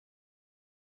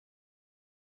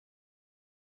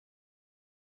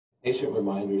Patient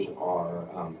reminders are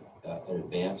an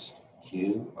advanced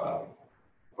cue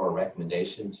or a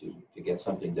recommendation to get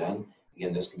something done.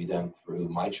 Again, this can be done through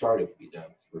MyChart. It can be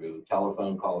done through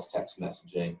telephone calls, text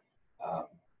messaging, um,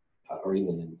 or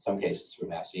even in some cases through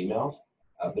mass emails.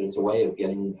 But it's a way of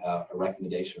getting a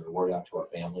recommendation or a word out to our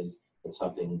families that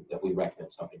something that we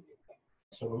recommend something new.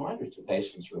 So reminders to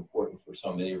patients are important for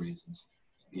so many reasons.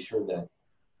 To be sure that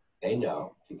they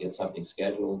know to get something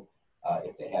scheduled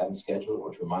if they haven't scheduled,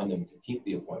 or to remind them to keep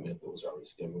the appointment that was already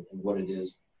scheduled and what it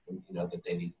is that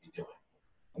they need to be doing.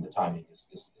 And the timing is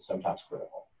sometimes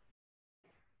critical.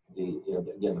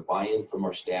 Again, the buy-in from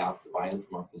our staff, the buy-in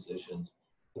from our physicians,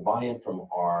 the buy-in from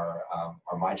our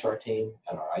MyChart team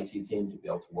and our IT team to be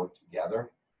able to work together.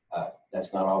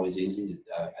 That's not always easy.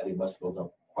 I think most people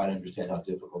don't quite understand how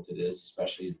difficult it is,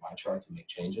 especially in MyChart, to make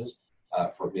changes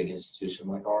for a big institution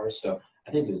like ours. So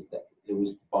I think it was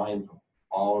the buy-in from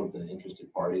all of the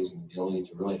interested parties and the ability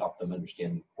to really help them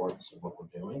understand the importance of what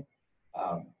we're doing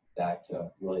that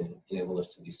really enabled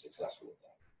us to be successful with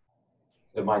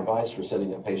that. So my advice for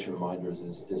setting up patient reminders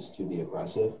is to be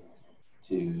aggressive,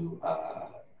 to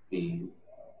be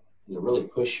really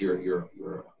push your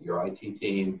IT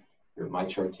team, your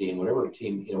MyChart team, whatever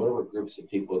team, whatever groups of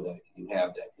people that you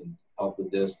have that can help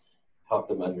with this, help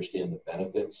them understand the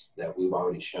benefits that we've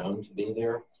already shown to be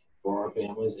there for our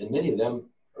families. And many of them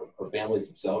are families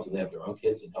themselves, and they have their own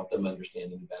kids, and help them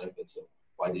understand the benefits of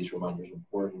why these reminders are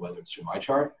important, whether it's through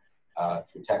MyChart,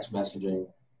 through text messaging,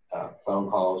 phone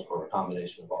calls, or a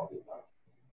combination of all.